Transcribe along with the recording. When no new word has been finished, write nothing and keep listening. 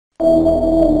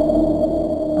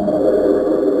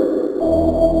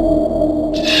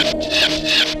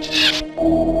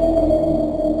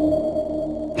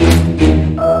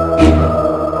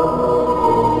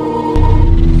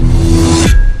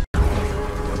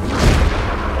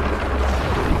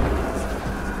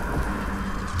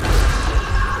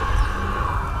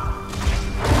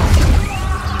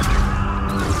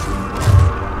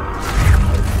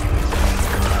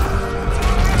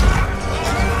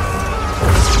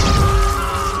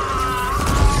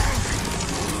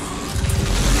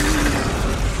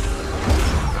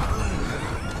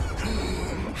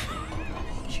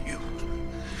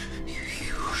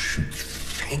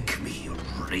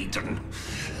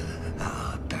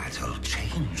Our battle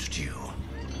changed you.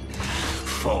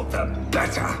 For the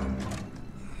better.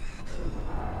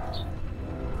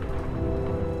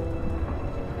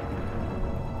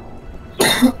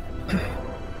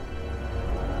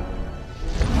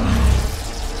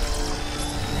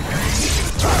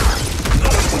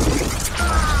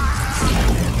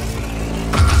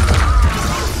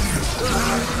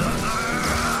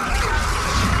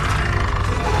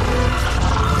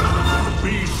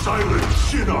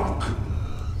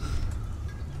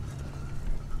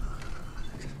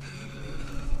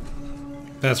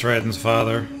 That's Raiden's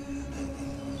father.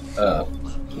 Oh,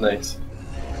 nice.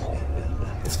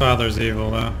 His father's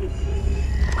evil, though.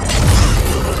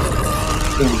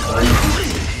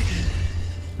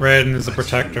 Raiden is the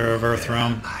protector of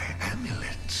Earthrealm. My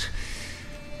amulet.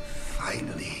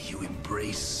 Finally, you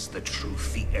embrace the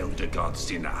truth the Elder Gods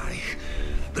deny.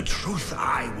 The truth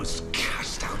I was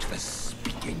cast out for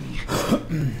speaking.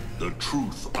 The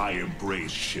truth I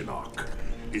embrace, Shinnok,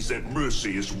 is that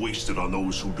mercy is wasted on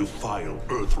those who defile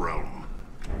Earthrealm.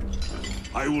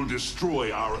 I will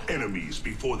destroy our enemies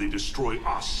before they destroy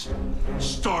us,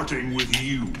 starting with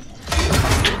you.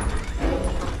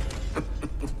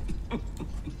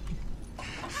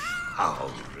 How,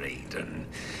 Raiden?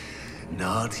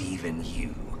 Not even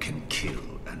you can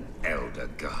kill an Elder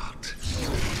God.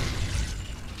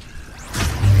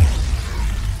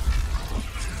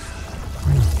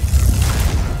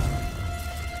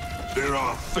 There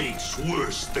are fates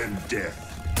worse than death.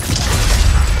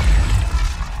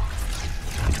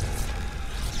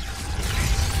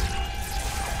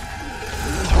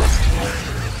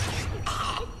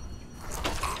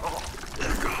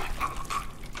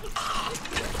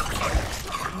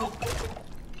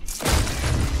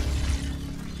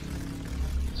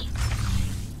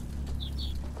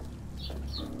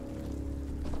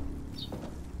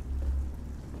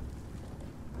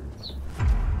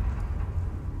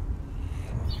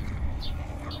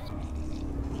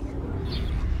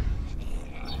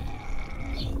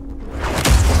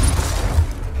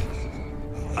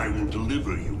 I will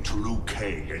deliver you to Liu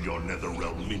Kang and your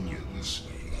Netherrealm minions.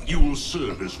 You will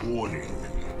serve as warning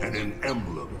and an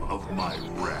emblem of my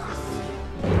wrath.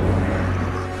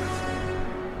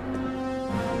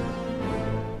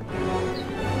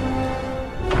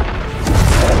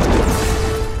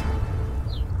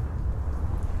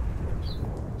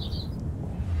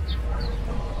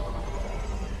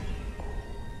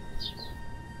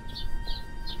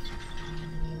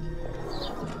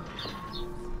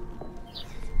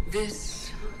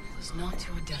 This was not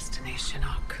your destiny,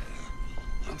 Shinnok.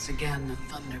 Once again, the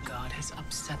Thunder God has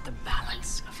upset the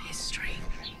balance of history.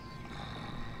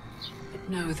 But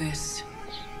know this.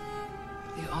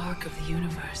 The arc of the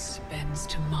universe bends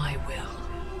to my will.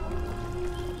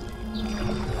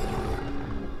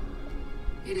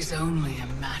 It is only a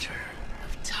matter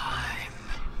of time.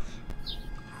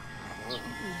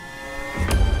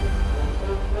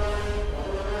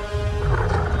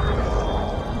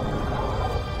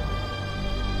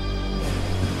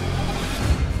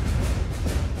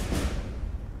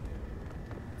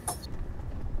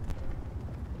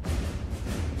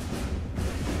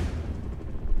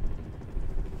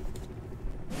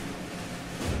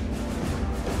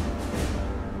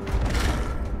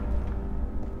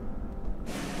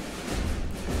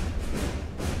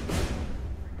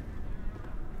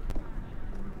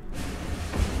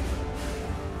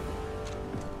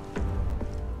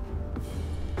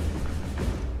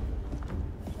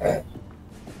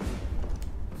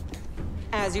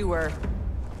 As you were.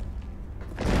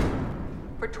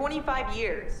 For 25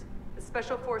 years, the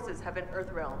Special Forces have been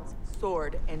Earthrealm's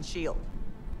sword and shield.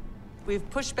 We've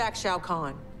pushed back Shao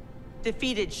Kahn,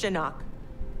 defeated Shinnok,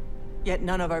 yet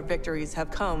none of our victories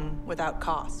have come without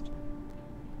cost.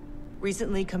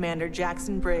 Recently, Commander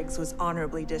Jackson Briggs was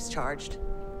honorably discharged.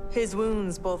 His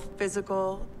wounds, both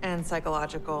physical and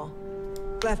psychological,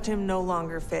 left him no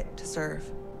longer fit to serve.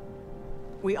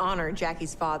 We honor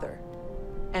Jackie's father,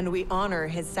 and we honor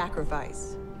his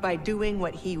sacrifice by doing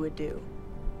what he would do.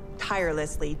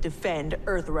 Tirelessly defend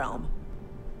Earthrealm.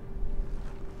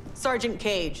 Sergeant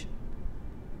Cage,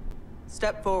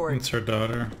 step forward. It's her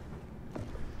daughter.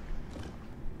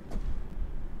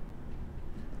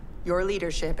 Your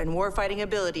leadership and warfighting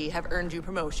ability have earned you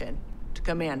promotion to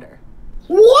commander.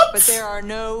 What? But there are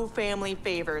no family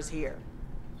favors here.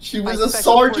 She was By a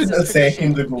Special sergeant a Forces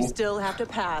second tradition, ago. You still have to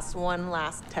pass one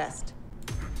last test.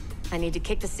 I need to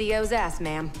kick the CO's ass,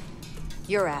 ma'am.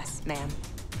 Your ass, ma'am.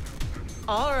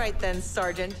 All right then,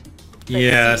 Sergeant.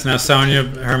 Yes, now Sonya,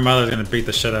 her mother's gonna beat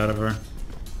the shit out of her.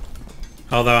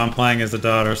 Although I'm playing as the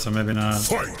daughter, so maybe not.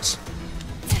 Fight!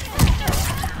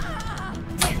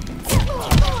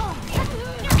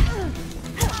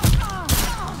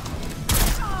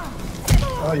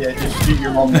 Oh yeah, just shoot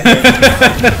your mom in the head.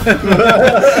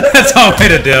 That's all way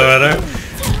to deal with her.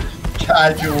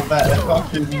 Casual bit of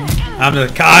fucking...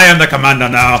 I am the commander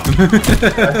now.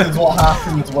 This is what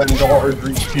happens when daughters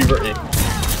reach puberty.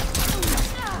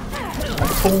 I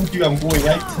told you I'm going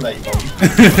out tonight, buddy.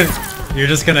 You're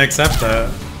just gonna accept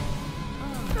that.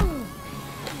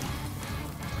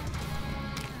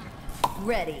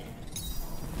 Ready.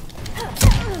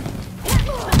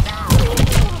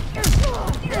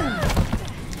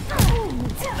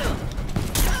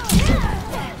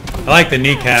 I like the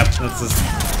kneecap. That's just...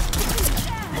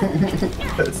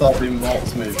 It's not being not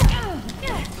smooth.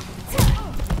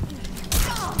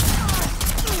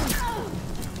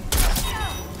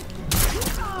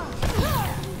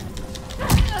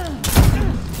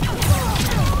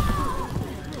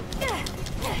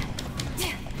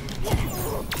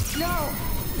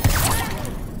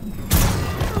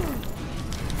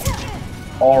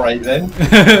 Alright then.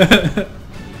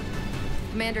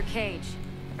 Commander Cage,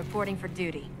 reporting for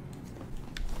duty.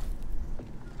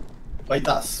 Wipe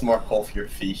that smirk off your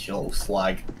face, you little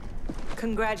slag.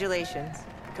 Congratulations,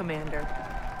 Commander.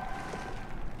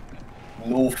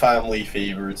 No family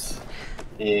favors.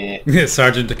 Yeah.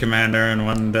 Sergeant to commander in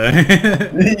one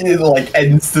day. Like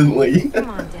instantly.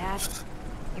 Come on, Dad.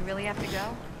 You really have to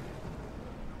go?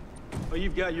 Well,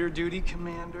 you've got your duty,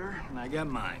 Commander, and I got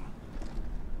mine.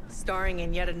 Starring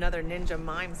in yet another Ninja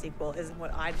Mime sequel isn't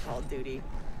what I'd call duty.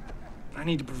 I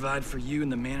need to provide for you in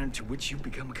the manner to which you've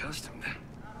become accustomed.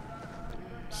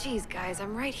 Jeez, guys,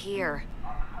 I'm right here.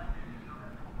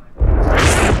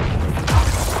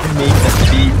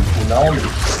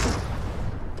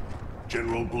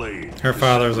 General Blade. Her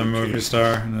father's a movie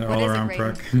star and an What is it, all-around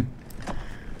Raiden? prick.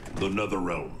 The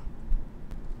Netherrealm.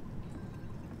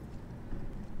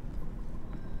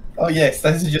 Oh yes,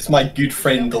 this is just my good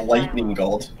friend, the Lightning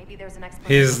God. Maybe there's an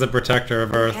explanation. He's the protector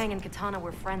of Earth. Kang and Katana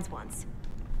were friends once.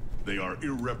 They are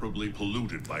irreparably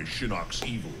polluted by Shinnok's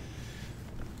evil.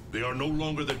 They are no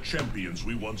longer the champions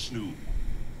we once knew.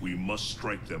 We must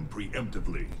strike them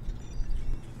preemptively.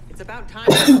 It's about time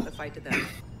we brought the fight to them.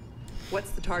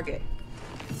 What's the target?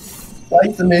 Why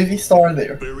is the movie star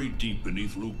there? Buried deep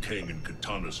beneath Liu Kang and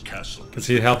Katana's castle. Because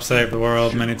he helped save the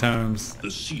world many times.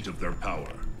 The seat of their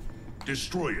power.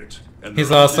 Destroy it. And He's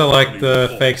their also like army the will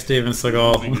fall, fake Steven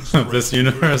Seagal moving its of this threat to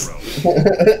universe.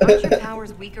 Earthrealm. Aren't your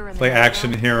powers weaker in the Like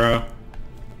action background? hero.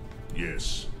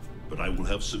 Yes, but I will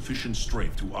have sufficient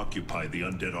strength to occupy the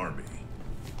undead army.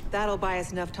 That'll buy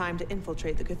us enough time to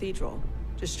infiltrate the cathedral.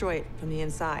 Destroy it from the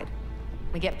inside.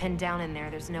 We get pinned down in there,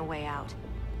 there's no way out.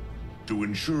 To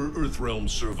ensure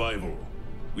Earthrealm's survival,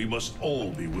 we must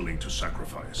all be willing to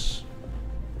sacrifice.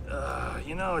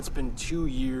 You know, it's been 2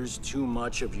 years too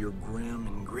much of your grim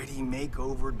and gritty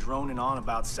makeover droning on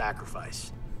about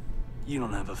sacrifice. You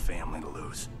don't have a family to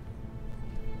lose.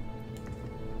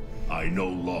 I know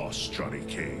loss, Johnny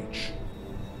Cage.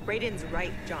 Raiden's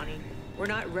right, Johnny. We're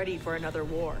not ready for another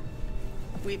war.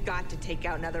 We've got to take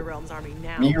out Netherrealm's army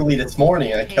now. Merely this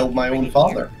morning I killed my own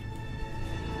father.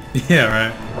 Yeah,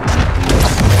 right.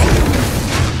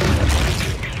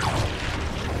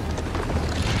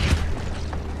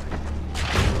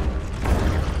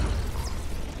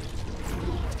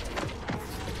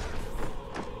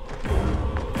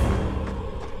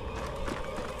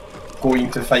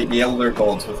 Going to fight the Elder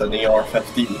Gods with an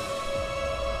AR-15.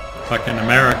 Fucking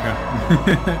America.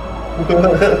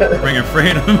 Bringing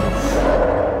freedom.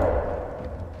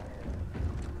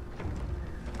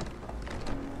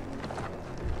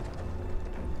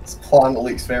 This plant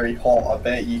looks very hot. I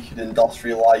bet you could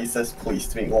industrialize this place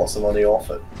to make lots of money off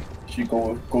it. You should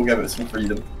go give it some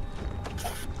freedom.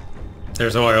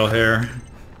 There's oil here.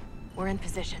 We're in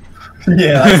position.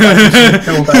 Yeah, that's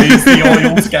what I use the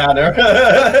oil scanner.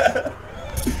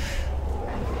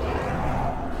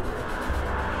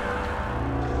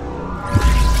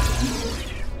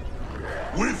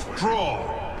 Withdraw,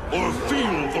 or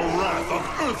feel the wrath of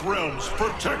Earthrealm's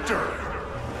protector!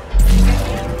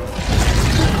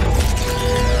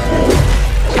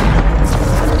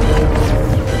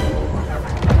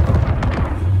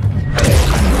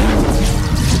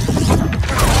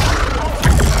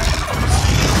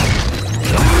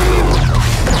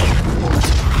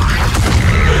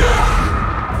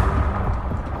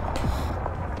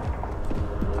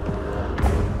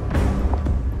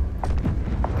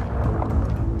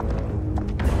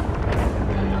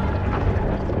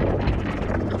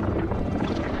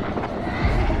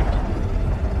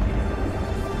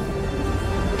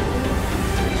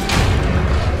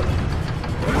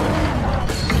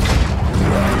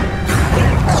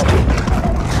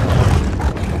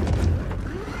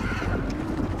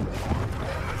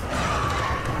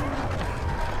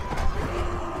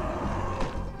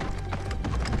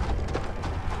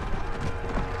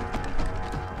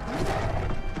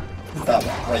 That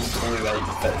bright blue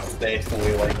outfit's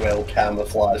definitely like well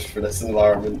camouflaged for this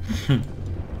environment.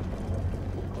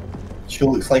 She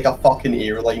looks like a fucking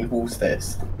airline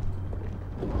hostess.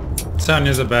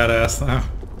 Sonya's a badass though.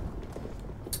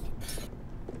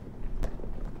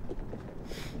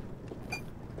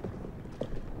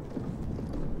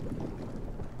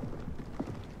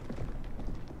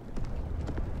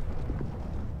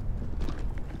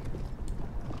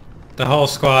 The whole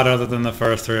squad, other than the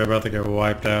first three, are about to get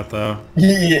wiped out, though.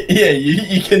 Yeah,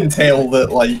 you can tell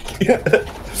that, like,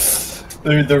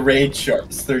 they're the red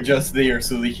shirts. They're just there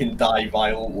so they can die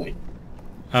violently.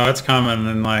 Oh, it's coming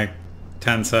in, like,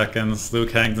 10 seconds. Liu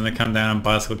Kang's gonna come down and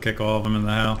bicycle kick all of them in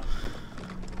the hell.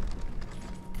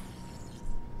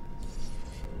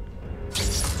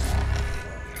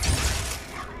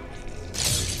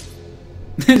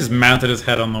 He just mounted his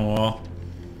head on the wall.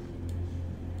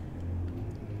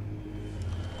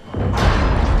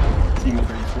 Seems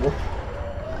pretty cool.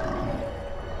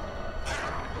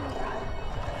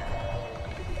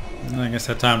 I guess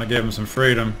I had time to give him some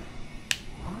freedom.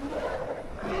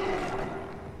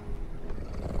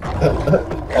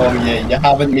 Oh yeah, you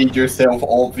haven't made yourself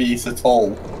obvious at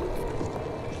all.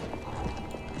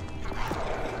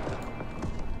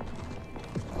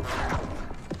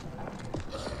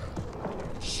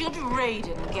 Should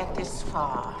Raiden get this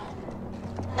far,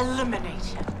 eliminate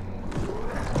him.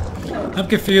 I'm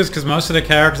confused because most of the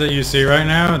characters that you see right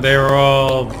now, they were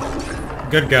all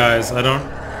good guys. I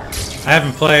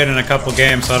haven't played in a couple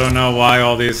games, so I don't know why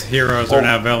all these heroes are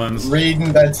now villains.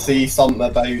 Raiden did say something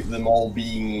about them all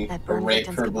being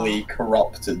irreparably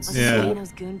corrupted. Was Yeah.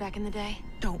 Savino's goon back in the day?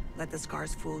 Don't let the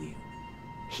scars fool you.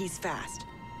 He's fast.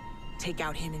 Take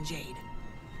out him and Jade.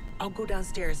 I'll go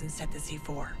downstairs and set the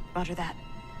C4. Roger that.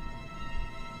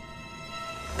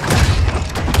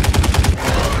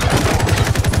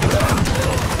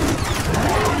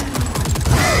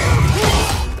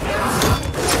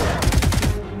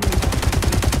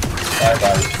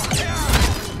 Bye-bye.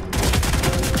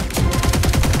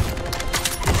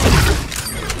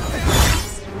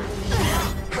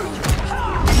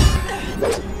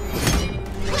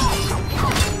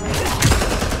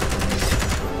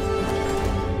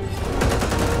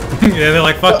 Yeah, they're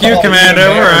like, fuck you, Commander,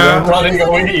 we're We're out. running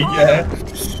away, yeah.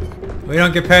 We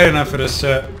don't get paid enough for this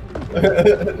shit.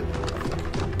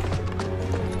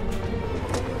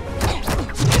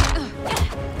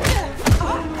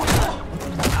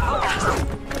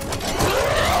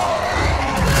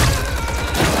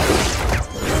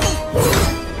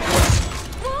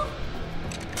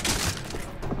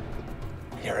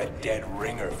 You're a dead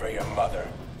ringer for your mother.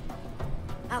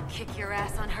 I'll kick your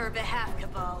ass on her behalf,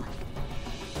 Cabal.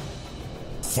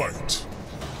 Fight!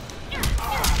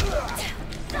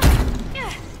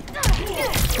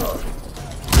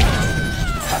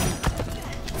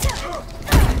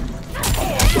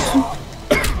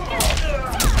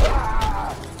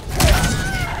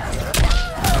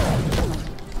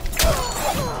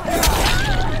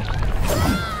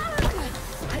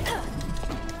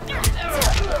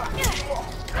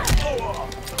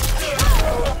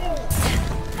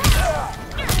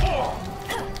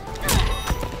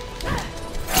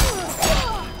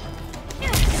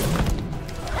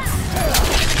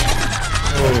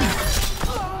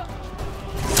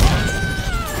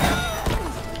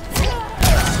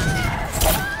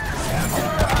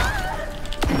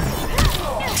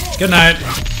 Good night.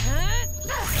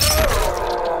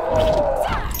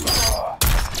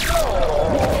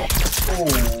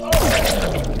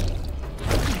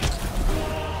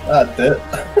 That's it.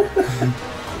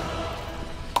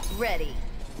 Ready.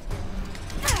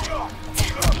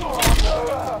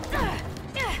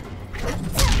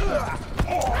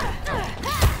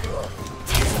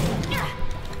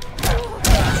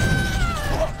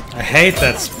 I hate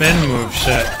that spin move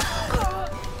shit.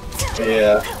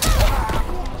 Yeah.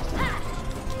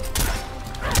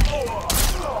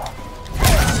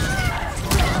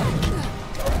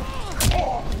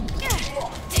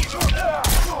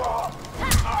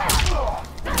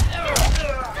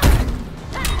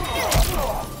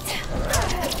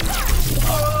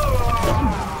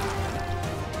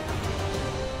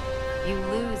 You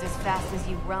lose as fast as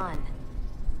you run.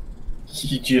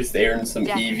 You just earned some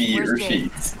Jack, EV where's Jade?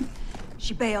 sheets.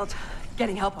 She bailed.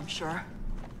 Getting help, I'm sure.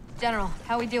 General,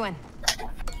 how we doing?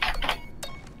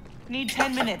 Need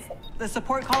 10 minutes. The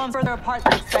support column's further apart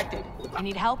than expected. You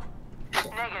need help?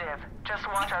 Negative. Just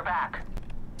watch our back.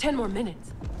 10 more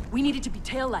minutes. We needed to be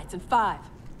taillights in 5.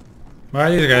 Why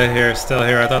are these guys still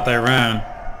here? I thought they ran.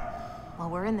 Well,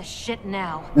 we're in the shit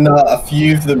now. No, a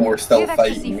few of them were still You have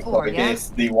extra fighting, C4, but I yeah? guess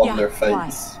they won Yeah, their why?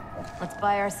 fights. Let's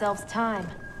buy ourselves time.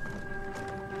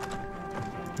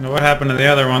 Now what happened to the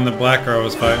other one the black girl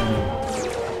was fighting?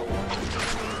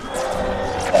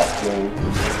 Fuck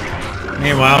no.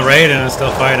 Meanwhile, Raiden is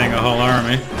still fighting a whole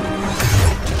army.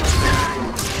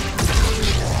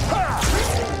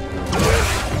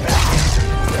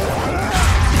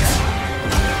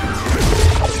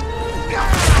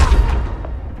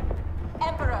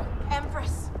 Emperor,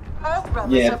 Empress, Earthrealm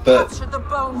Yeah, have but captured the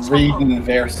bone temple. Raiden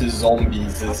versus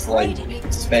zombies is like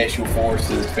special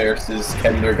forces versus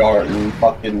kindergarten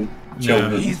fucking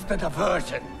children. He's the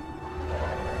diversion.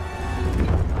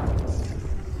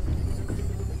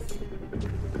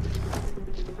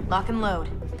 Lock and load.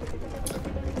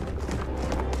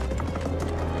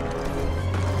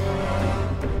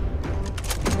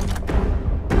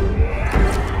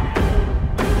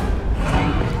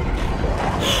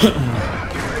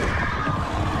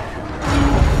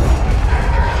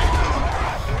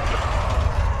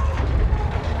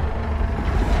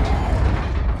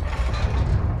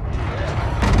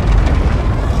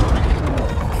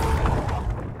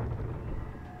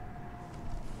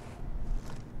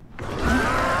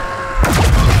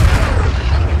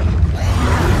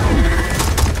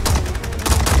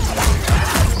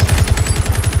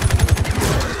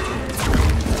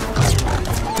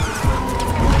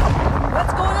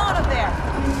 What's going on up there?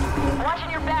 Watching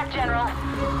your back, General.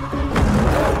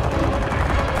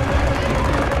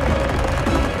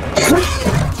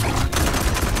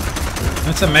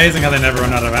 It's amazing how they never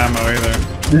run out of ammo either.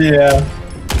 Yeah.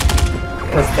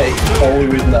 Okay,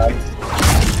 Hollywood nice.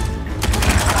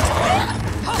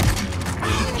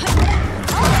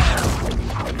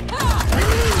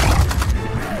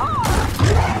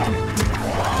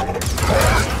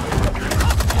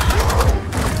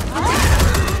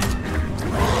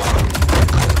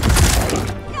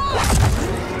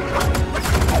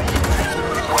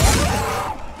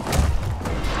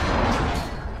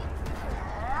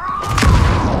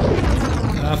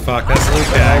 Oh fuck, that's Liu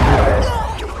Kang.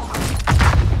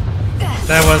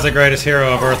 That was the greatest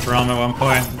hero of Earthrealm at one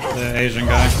point, the Asian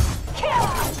guy.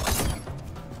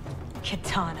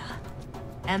 Kitana,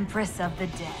 Empress of the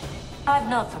Dead. I've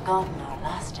not forgotten our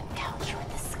last encounter in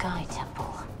the Sky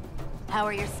Temple. How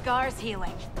are your scars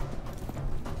healing?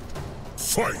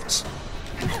 Fight!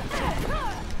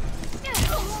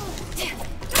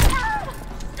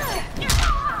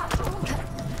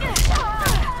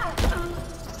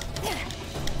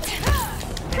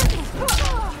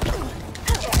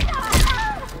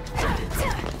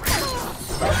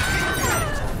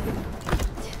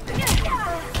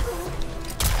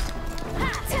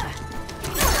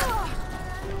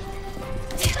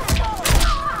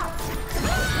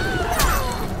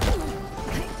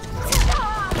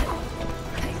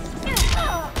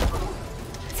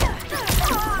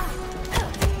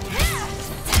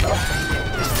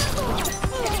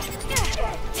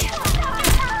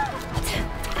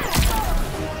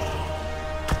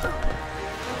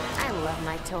 I love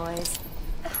my toys.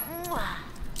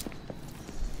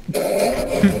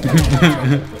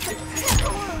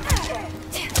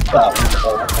 That was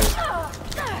awful.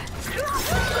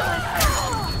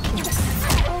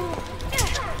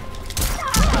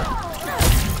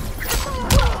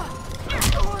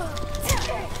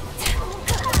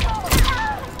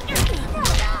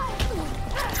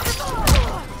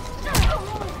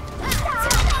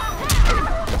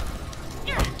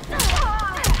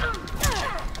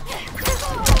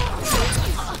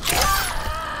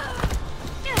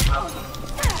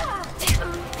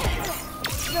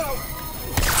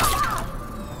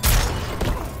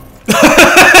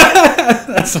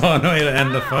 That's one way to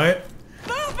end the fight.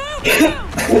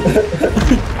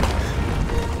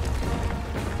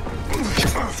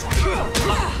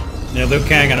 Yeah, Liu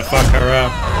Kang gonna fuck her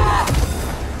up.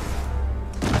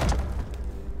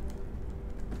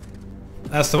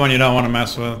 That's the one you don't want to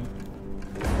mess with.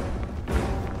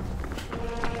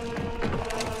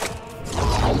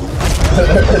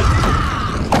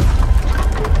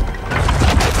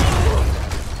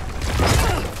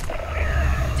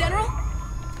 General?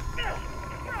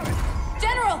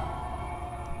 General!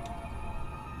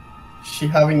 Is she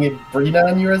having a brain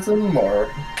aneurysm, or?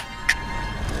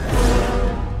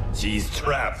 She's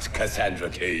trapped, Cassandra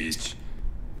Cage.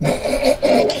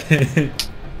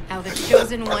 How the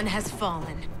chosen one has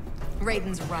fallen.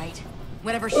 Raiden's right.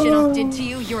 Whatever Shinnok did to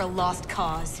you, you're a lost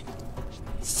cause.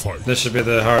 This should be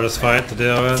the hardest fight to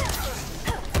deal with.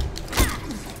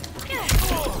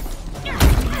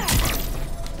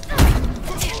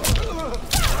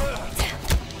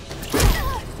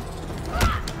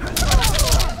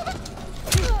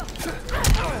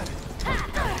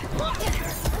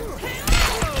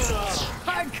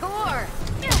 Hardcore!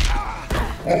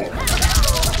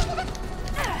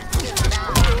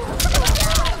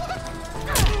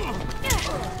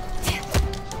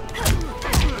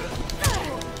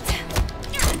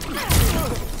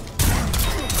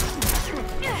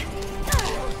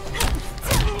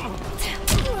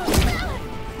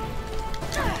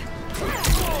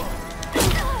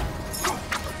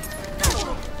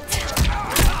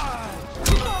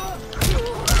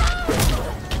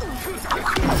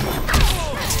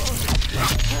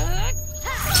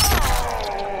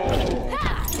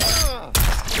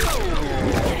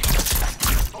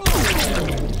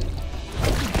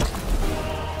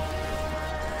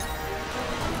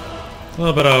 A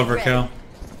little bit of overkill.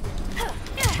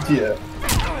 Yeah.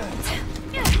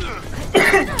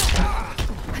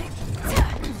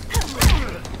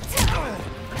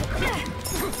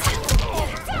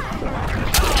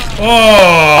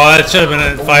 Oh, that should have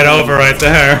been a fight over right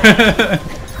there.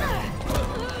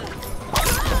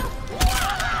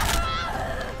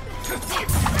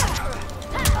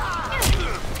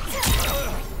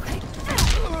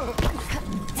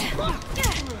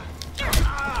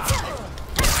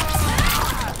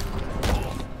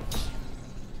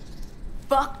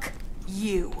 Fuck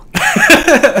you.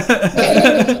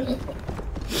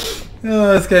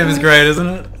 Oh, this game is great, isn't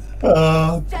it?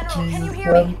 Oh, General, can you Jesus,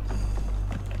 hear man. me?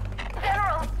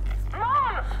 General!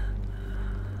 Mom!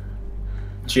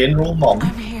 General Mom.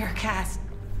 I'm here, Cass.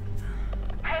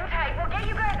 Hang tight, we'll get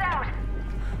you guys out.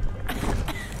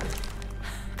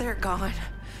 They're gone.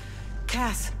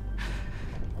 Cass.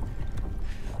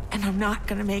 And I'm not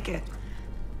gonna make it.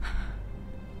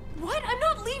 What? I'm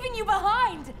not leaving you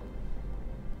behind!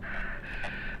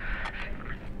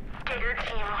 Get your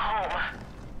team home.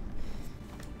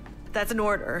 That's an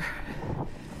order.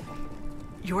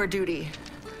 Your duty.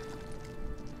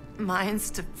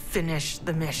 Mine's to finish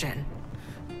the mission.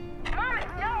 Mom,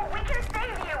 no, we can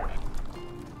save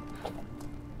you.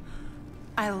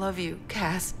 I love you,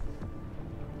 Cass.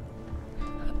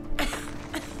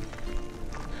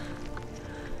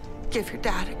 Give your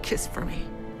dad a kiss for me.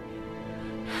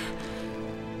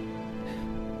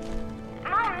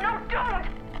 Mom, no, don't.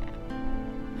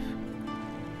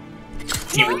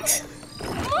 Damn it.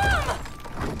 Mom!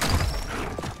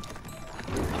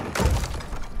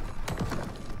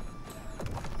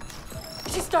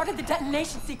 She started the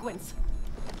detonation sequence.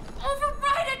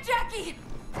 Override it, Jackie!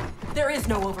 There is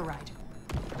no override.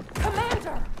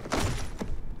 Commander!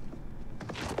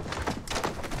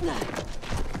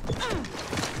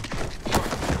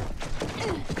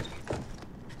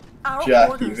 Our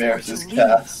Jackie orders are versus to leave.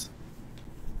 Cass.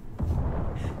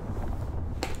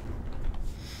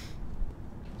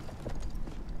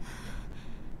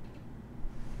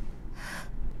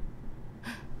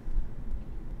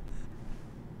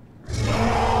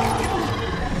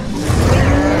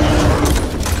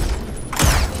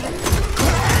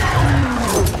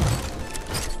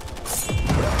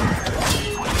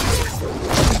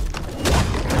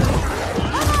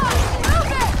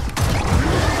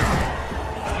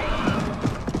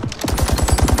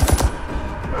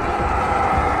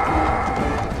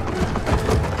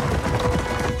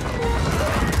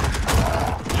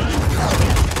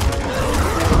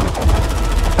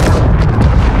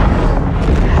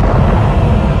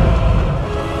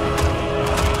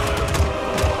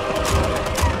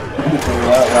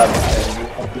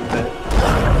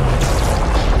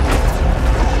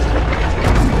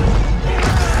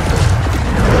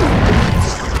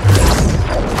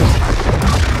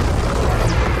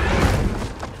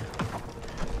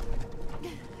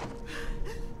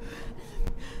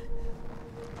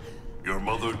 Your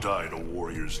mother died a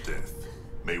warrior's death.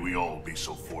 May we all be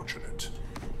so fortunate.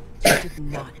 You did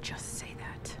not just say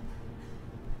that.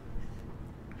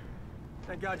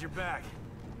 Thank God you're back.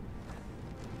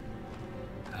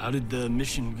 How did the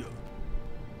mission go?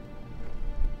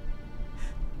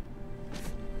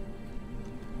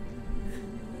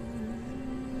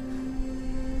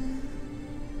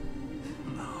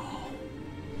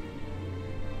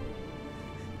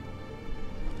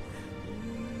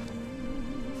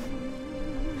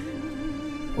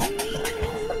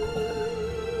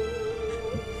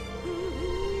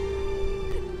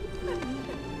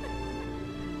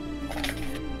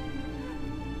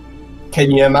 Can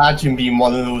you imagine being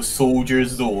one of those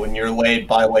soldiers though, and you're led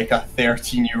by like a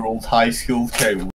 13-year-old high school child?